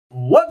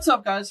What's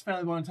up, guys?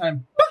 Finally one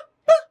time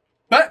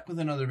back with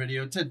another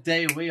video.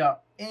 Today we are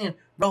in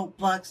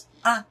Roblox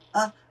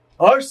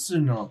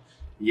Arsenal.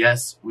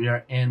 Yes, we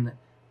are in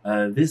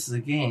this is a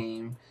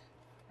game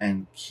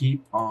and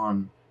keep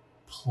on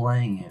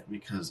playing it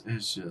because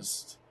it's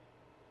just,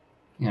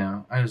 you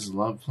know, I just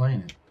love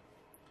playing it.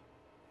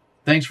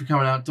 Thanks for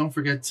coming out. Don't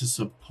forget to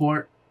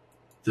support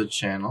the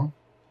channel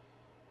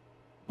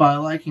by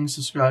liking,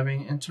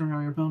 subscribing, and turning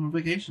on your bell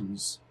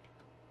notifications.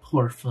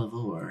 Por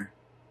favor.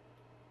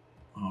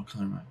 Oh,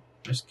 color mine.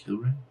 Just kill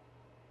red.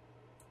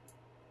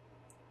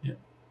 Yeah,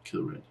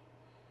 kill red.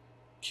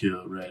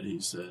 Kill red, he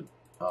said.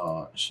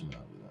 Oh, I should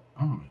not do that.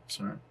 Oh,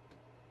 sorry.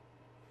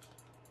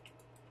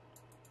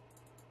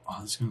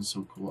 Oh, this gun's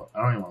so cool.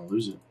 I don't even want to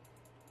lose it.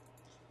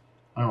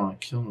 I don't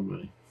want to kill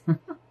nobody.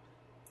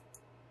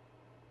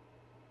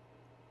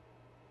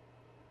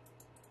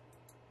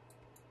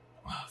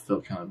 I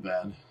felt kind of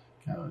bad.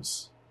 I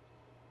was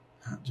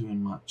not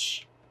doing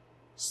much.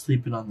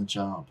 Sleeping on the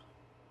job.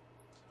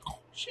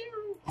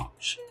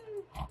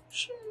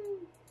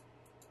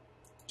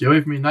 Get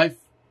away from me, knife!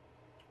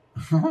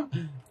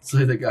 It's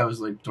like that guy was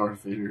like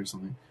Darth Vader or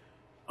something.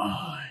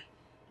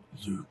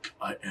 Luke,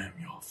 I am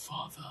your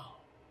father.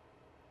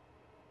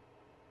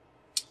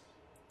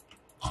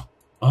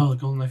 Oh, the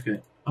golden knife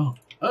guy. Oh,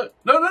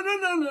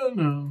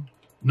 no.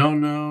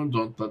 No,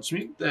 don't touch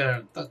me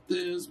there. That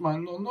is my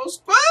no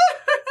spell.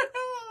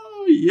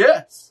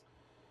 Yes!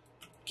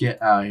 Get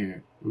out of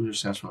here. Ooh,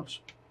 there's Sasquatch.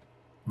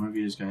 One of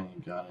you just got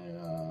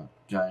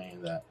any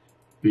of that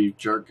beef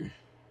jerky.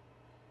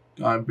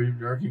 Got any beef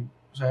jerky,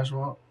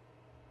 Sasquatch?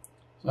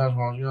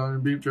 Sasquatch, you got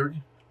any beef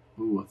jerky?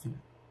 Ooh, I think I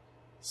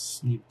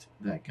sneaked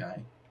that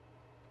guy.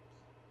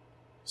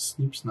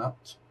 Sneep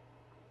snapped.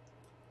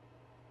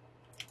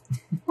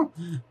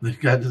 The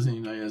guy doesn't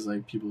even know he has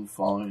like people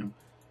following him.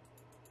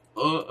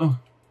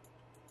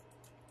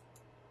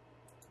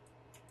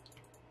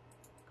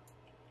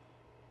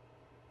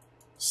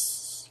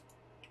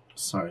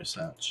 Sorry,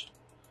 Satch.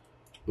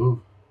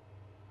 Ooh.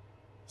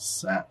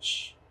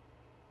 Satch.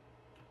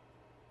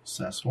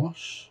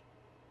 Sasquatch.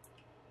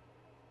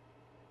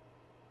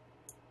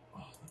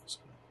 Oh, that was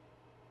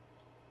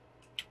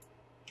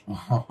good.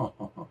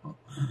 Oh,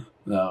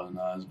 that was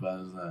not as bad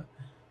as that.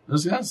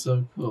 This guy's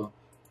so cool.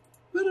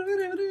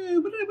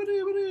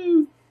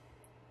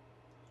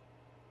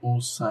 Oh,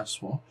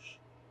 Sasquatch.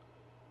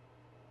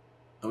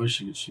 I wish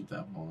you could shoot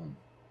that ball in.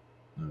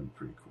 That would be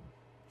pretty cool.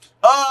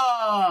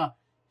 Ah!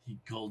 He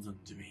golden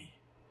to me.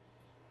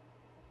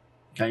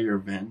 Got your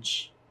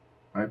revenge.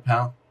 Right,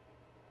 pal?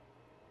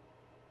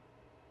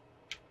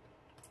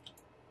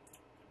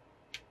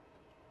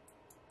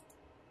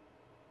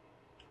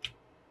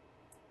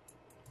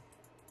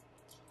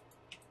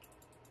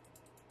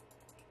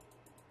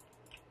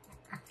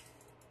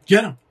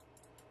 Get him!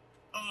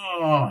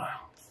 Oh.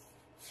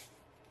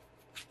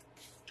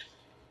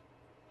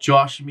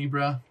 Josh me,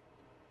 bruh.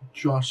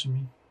 Josh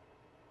me.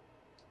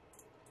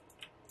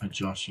 I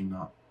josh you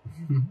not.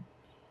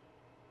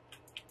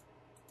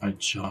 I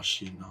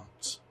josh you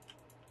not.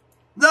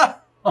 No!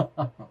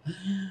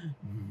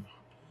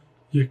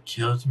 You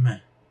killed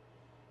me.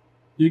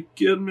 You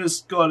killed me,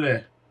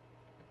 Scotty.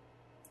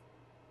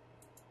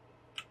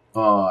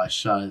 Oh, I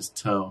shot his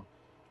toe.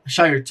 I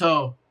shot your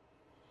toe.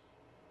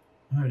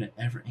 Why would I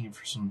ever aim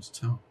for someone's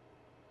toe?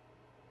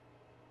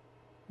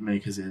 Maybe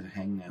because it had a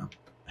hangnail.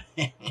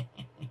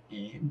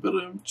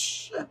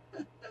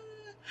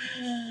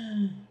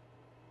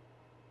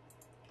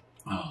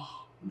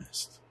 Oh,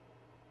 missed.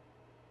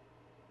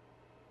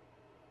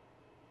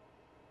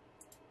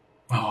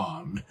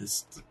 Oh, I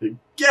missed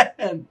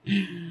again.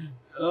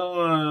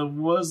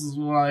 Oh, this is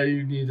why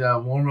you need to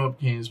have warm-up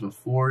games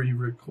before you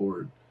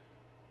record.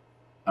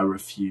 I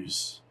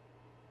refuse.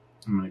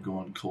 I'm gonna go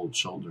on cold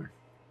shoulder.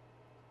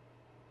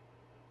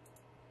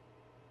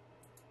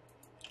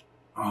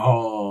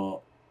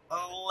 Oh,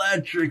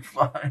 electric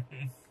fire.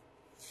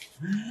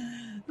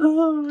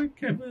 Oh, I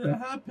can't believe it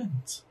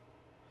happened.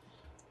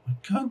 I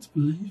can't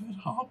believe it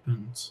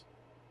happened.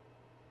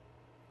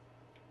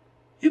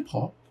 Hip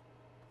hop.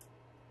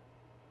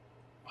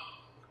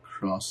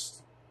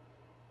 Cross.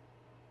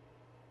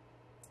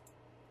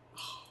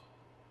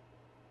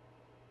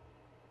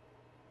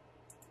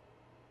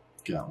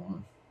 Got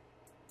one.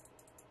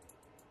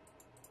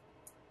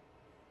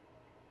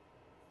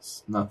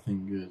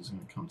 Nothing good is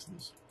going to come to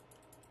this.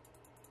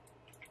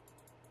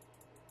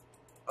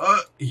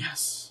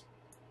 Yes.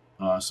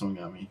 Someone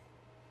got me.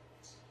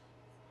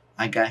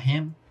 I got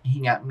him. He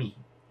got me.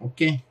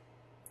 Okay.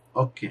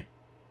 Okay.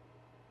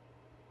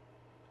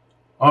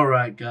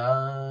 Alright,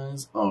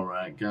 guys.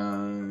 Alright,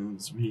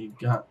 guys. We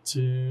got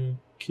to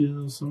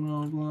kill some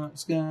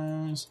Roblox,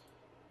 guys.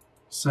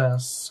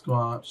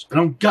 Sasquatch. I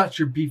don't got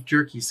your beef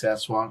jerky,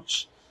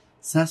 Sasquatch.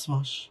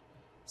 Sasquatch.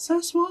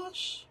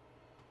 Sasquatch.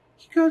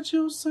 You got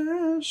your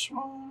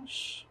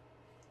Sasquatch.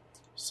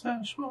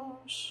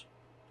 Sasquatch.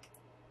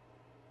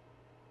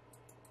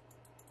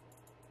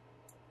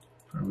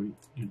 What are you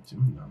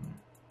doing down there?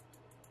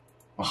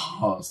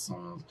 Oh,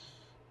 someone else.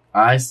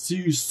 I see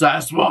you,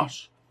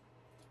 Sasquatch.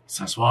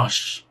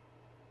 Sasquatch.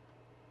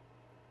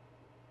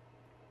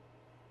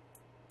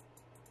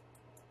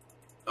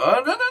 Oh,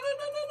 no, no, no, no, no,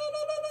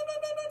 no, no, no, no, no, no,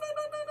 no,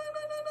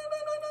 no,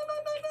 no,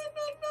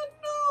 no,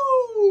 no.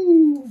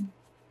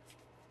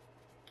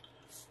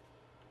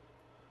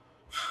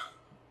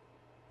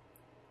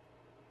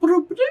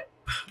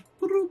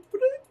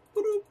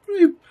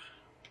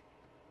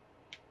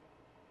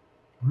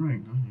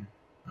 Alright, go here.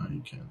 Oh,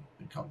 you can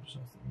accomplish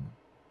something.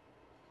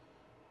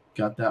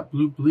 Got that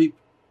blue bleep.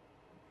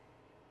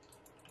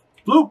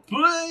 Blue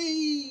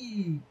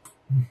bleep!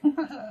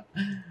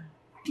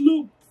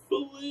 Blue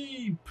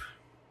bleep!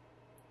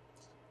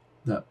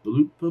 That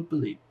bloop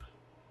bleep.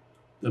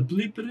 The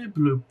bleepity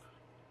bloop.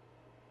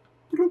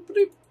 Bloop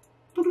bleep.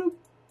 Bloop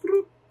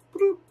bloop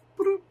bloop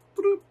bloop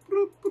bloop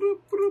bloop bloop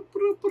bloop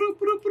bloop bloop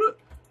bloop bloop.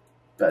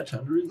 Bad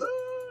time to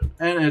reload.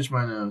 And itch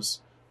my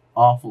nose.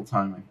 Awful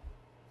timing.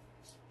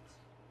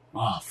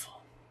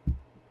 Awful.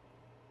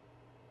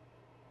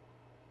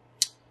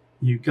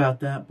 You got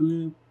that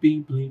bloop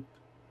beep bleep.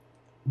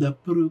 The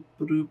bloop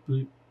bloop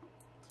bleep.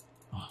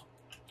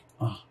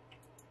 Oh,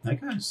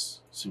 that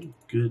guy's some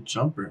good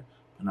jumper,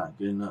 but not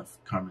good enough.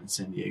 Carmen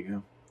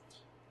Sandiego.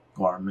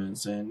 Carmen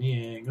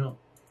Sandiego.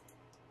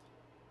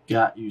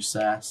 Got you,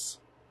 Sass.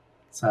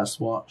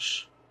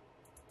 Sasquatch.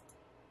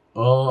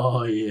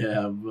 Oh,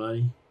 yeah,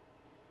 buddy.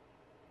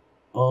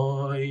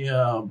 Oh,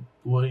 yeah,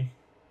 boy.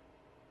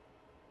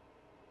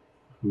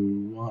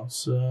 Who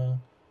wants who?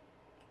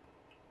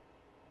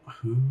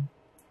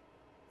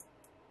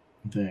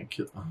 Did I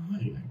kill? Oh, I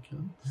got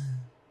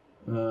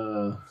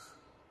killed.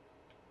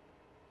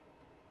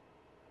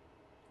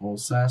 Old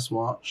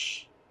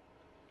Sasquatch.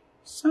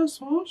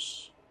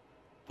 Sasquatch.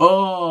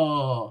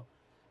 Oh,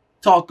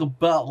 talk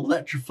about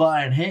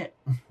electrifying hit.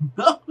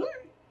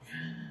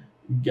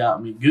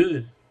 Got me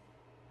good.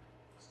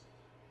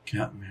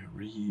 Got me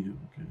real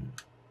good.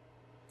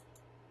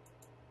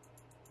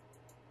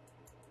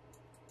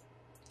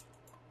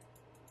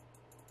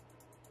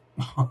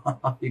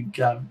 You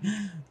got me.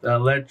 The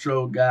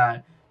electro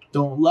guy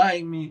don't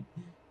like me.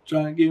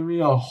 Trying to give me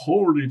a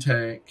heart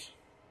attack.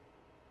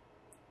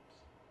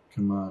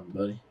 Come on,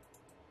 buddy.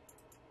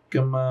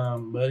 Come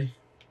on, buddy.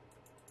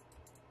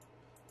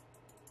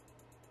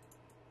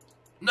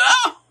 No!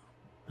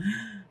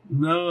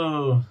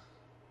 No.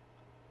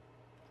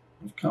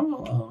 Come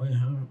on. Oh, wait,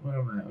 where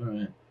am I? Where am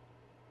I?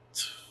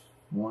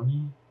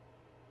 20?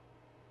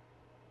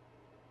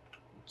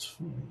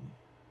 20.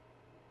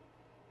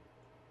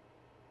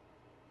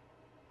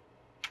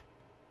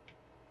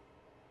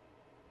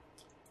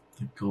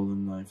 The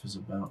golden knife is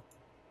about.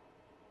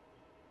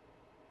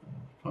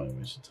 Probably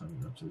wasted time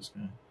to go up to this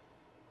guy.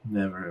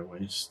 Never a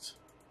waste.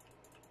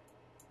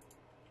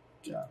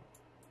 Got it.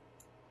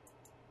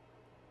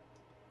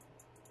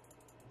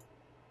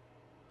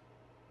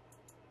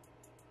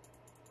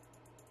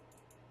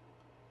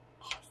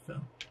 Oh, I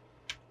fell.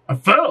 I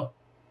fell!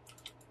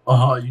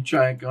 Oh, you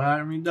try to come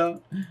after me,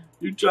 dog?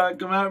 You try to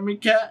come after me,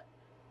 cat?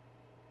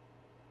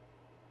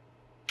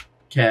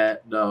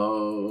 Cat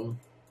dog.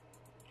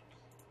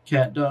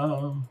 Cat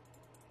dog.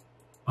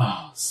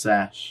 Oh,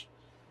 Sash.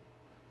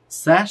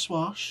 Sash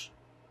wash.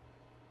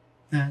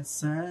 That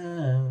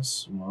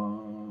sash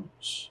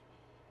wash.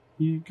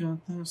 You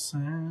got that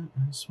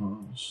sash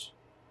wash.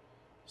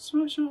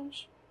 Sash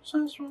wash.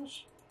 Sash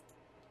wash.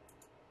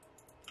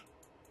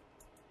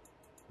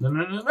 No,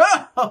 no, no,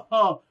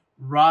 no!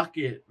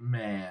 Rocket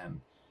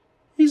Man.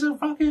 He's a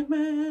rocket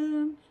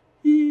man.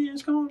 He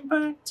is going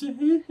back to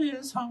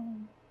his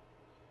home.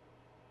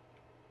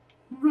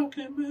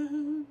 Rocket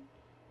Man.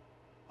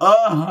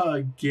 Oh,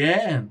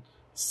 again.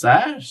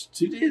 Sash.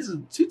 2 days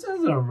in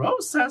a row,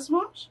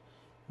 Sasquatch.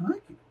 I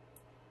like it.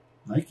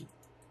 Like it.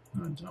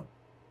 No, I don't.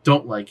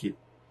 Don't like it.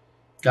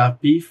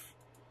 Got beef?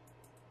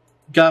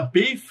 Got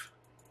beef?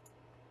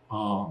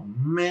 Oh,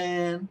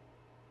 man.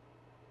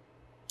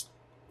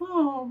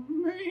 Oh,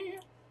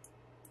 man.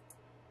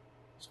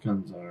 This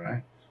gun's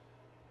alright.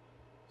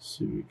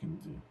 See what we can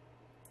do.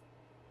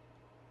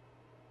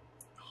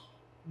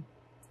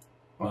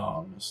 Oh,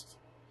 I missed.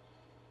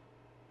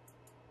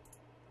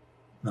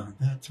 Not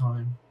that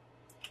time.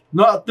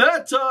 Not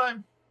that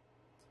time!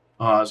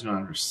 Oh, I was going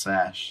under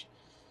Sash.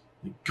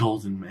 The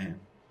golden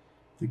man.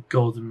 The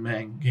golden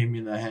man gave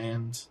me the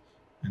hand,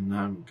 and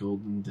now I'm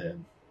golden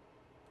dead.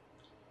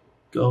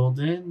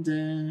 Golden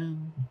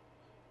dead.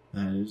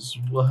 That is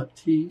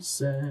what he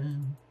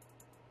said.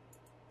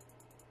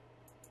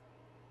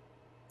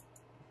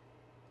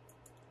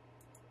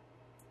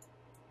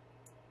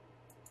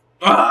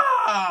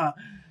 Ah!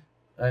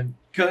 I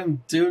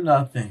couldn't do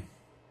nothing.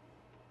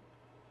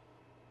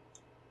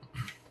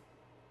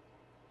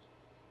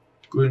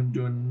 Couldn't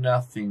do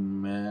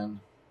nothing,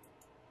 man.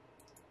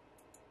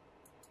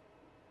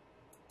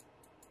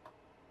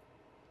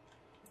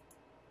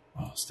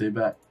 Oh, stay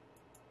back.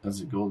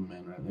 That's a golden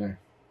man right there.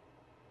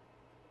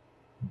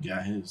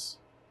 Got his.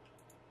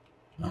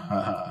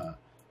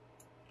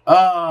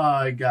 Oh,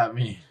 it got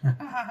me.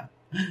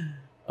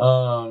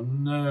 Oh,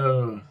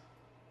 no.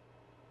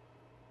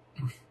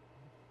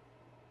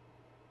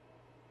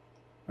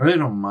 I really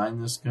don't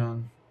mind this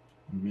gun.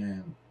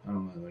 Man, I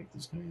don't really like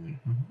this gun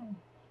either.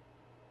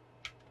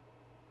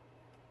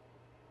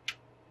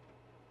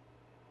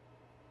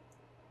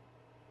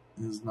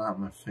 is not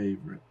my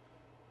favorite.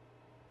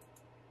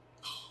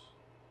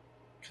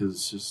 Because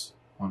it's just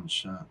one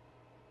shot.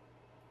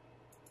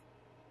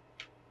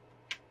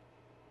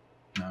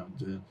 Now I'm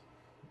dead.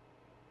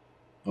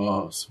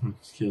 Oh, someone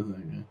killed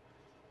that guy.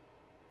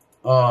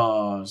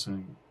 Oh, I was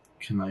going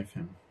to knife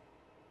him.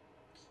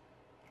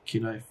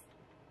 Knife.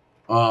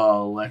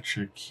 Oh,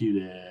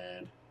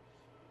 electrocuted.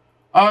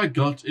 I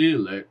got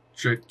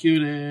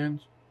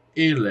electrocuted.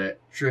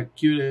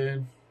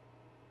 Electrocuted.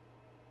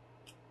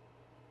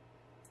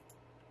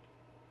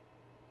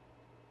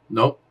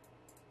 Nope.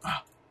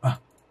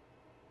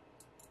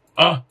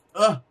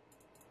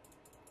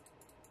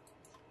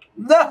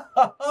 No!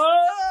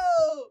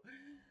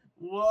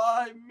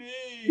 Why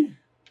me?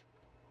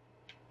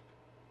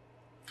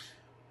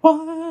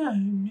 Why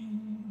me?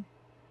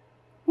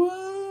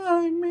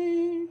 Why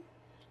me?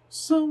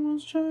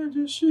 Someone's trying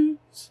to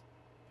shoot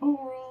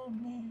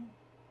on me.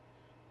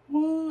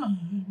 Why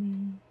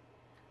me?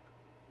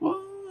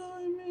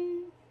 Why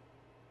me?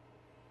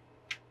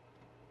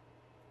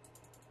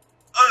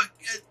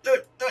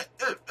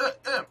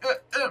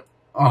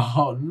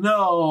 Oh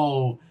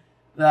no!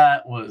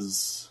 That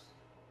was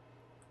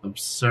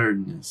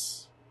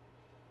absurdness.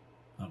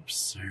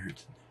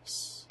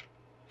 Absurdness.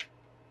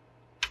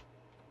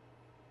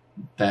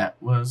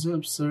 That was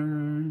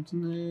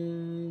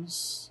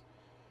absurdness.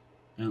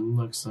 It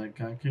looks like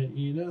I could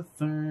eat a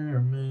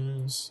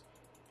thermos.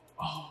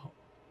 Oh.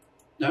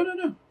 No, no,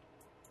 no.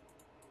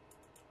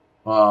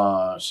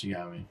 Oh, she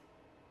got me.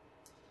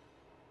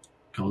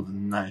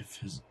 Golden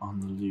knife is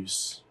on the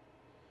loose.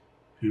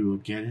 Who will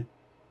get it?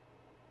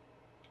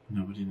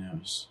 Nobody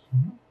knows.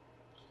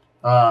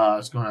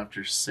 It's going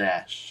after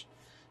Sash.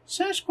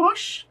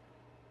 Sasquatch?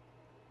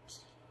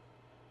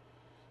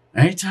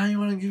 Anytime you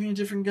want to give me a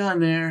different gun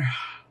there,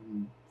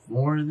 I'm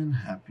more than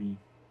happy.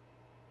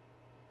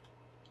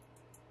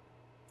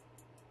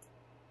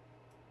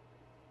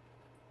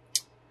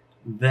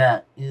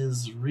 That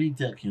is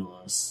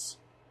ridiculous.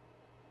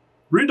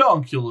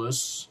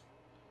 Redonkulous.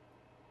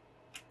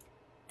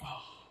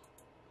 Oh.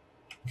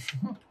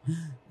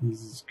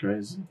 This is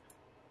crazy.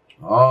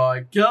 Oh,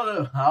 I killed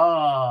him.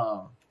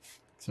 Oh.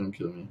 Don't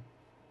kill me.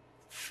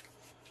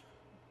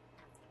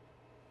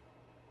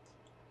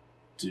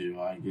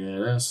 Do I get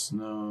a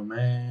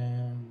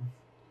snowman?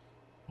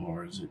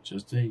 Or is it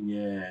just a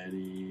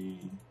Yeti?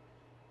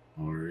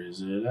 Or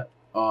is it a...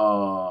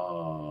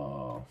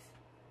 Oh.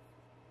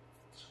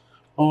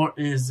 Or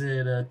is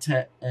it a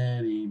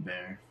teddy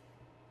bear?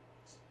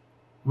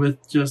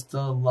 With just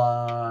a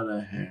lot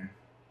of hair.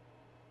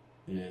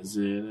 Is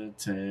it a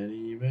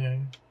teddy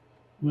bear?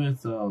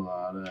 With a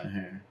lot of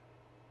hair.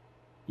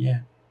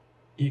 Yeah,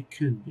 it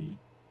could be.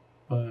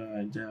 But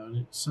I doubt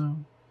it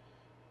so.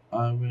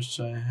 I wish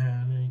I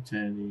had a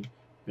teddy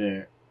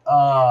bear.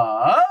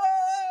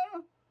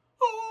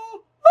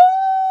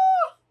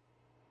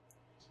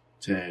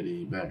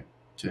 Teddy bear,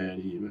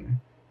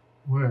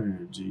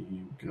 where do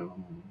you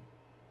go?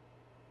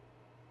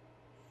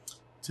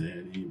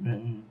 Teddy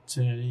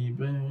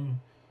bear,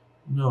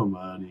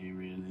 nobody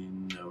really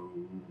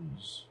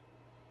knows.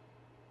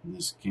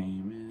 This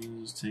game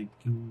is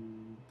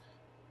taking...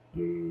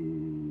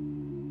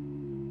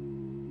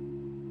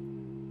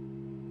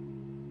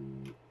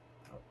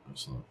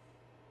 Slow.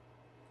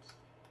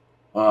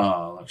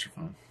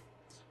 Electrifying.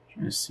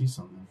 Trying to see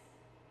something.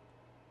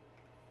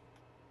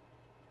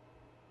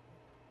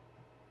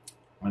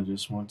 I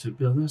just want to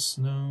build a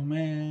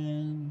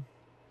snowman,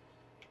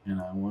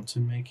 and I want to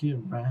make it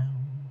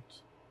round.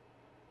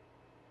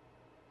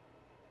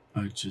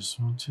 I just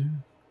want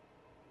to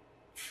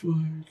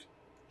fight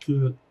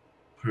that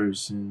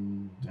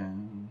person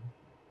down.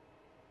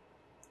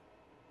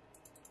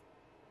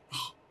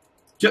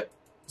 Get!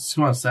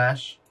 Come on,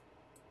 Sash.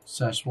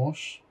 Sash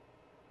Wash.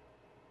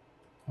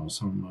 Oh,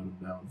 someone mowed him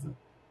down with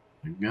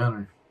a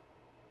gunner.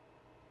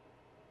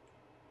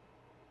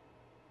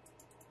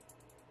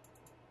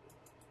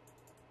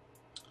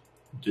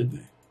 Did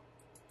they?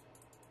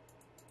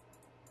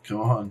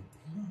 Come on.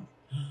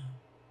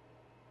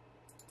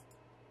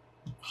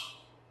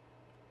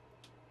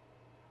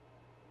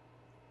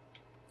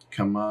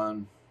 Come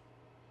on.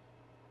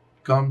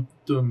 Come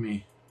to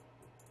me.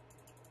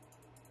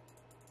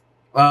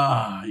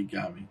 Ah, he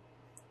got me.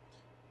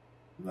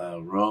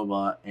 The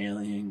robot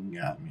alien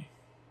got me.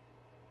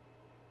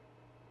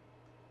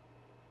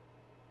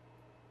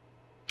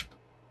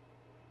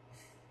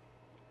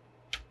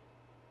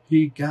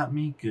 He got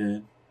me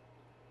good.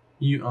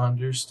 You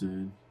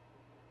understood.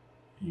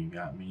 You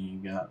got me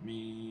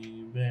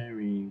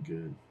very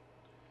good.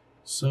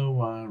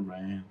 So I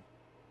ran.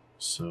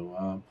 So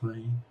I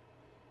played.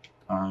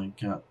 I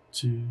got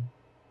to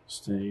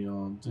stay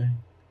all day.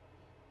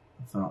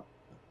 I thought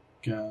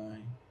the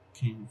guy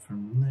came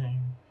from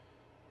there.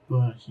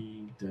 But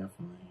he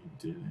definitely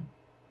didn't.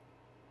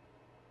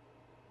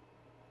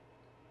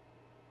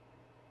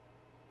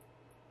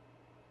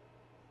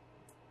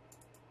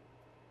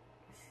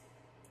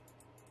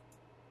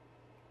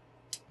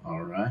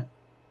 Alright.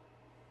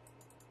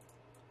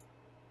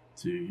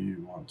 Do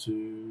you want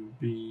to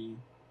be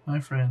my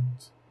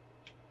friend?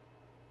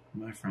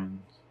 My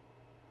friend.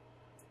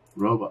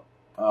 Robot.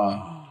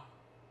 A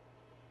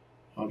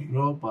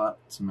robot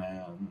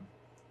man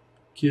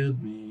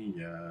killed me,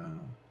 yeah.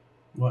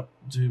 What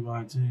do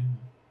I do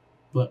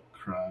but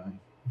cry?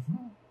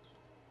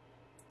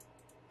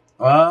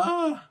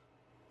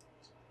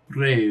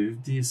 Brave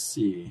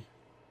DC.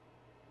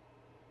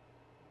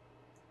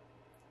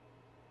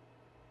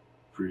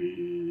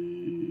 Brave.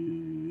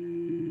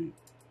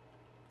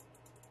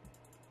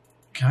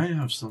 Can I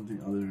have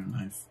something other than a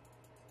knife?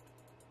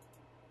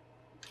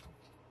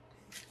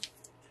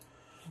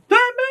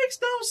 That makes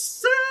no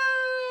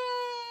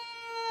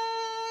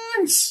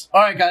sense!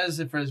 Alright guys, that's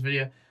it for this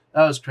video.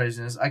 That was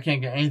craziness. I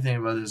can't get anything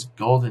about this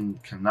golden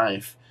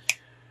knife.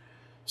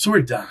 So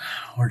we're done.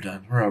 We're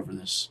done. We're over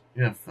this.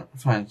 Yeah,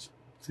 fine.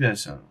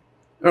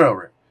 We're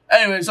over it.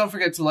 Anyways, don't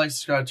forget to like,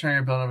 subscribe, turn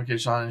your bell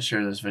notification on, and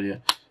share this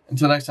video.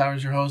 Until next time,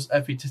 it's your host,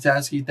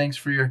 F.B.T. Thanks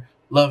for your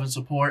love and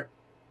support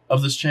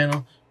of this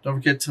channel. Don't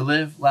forget to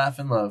live, laugh,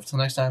 and love. Till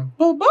next time,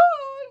 bye-bye!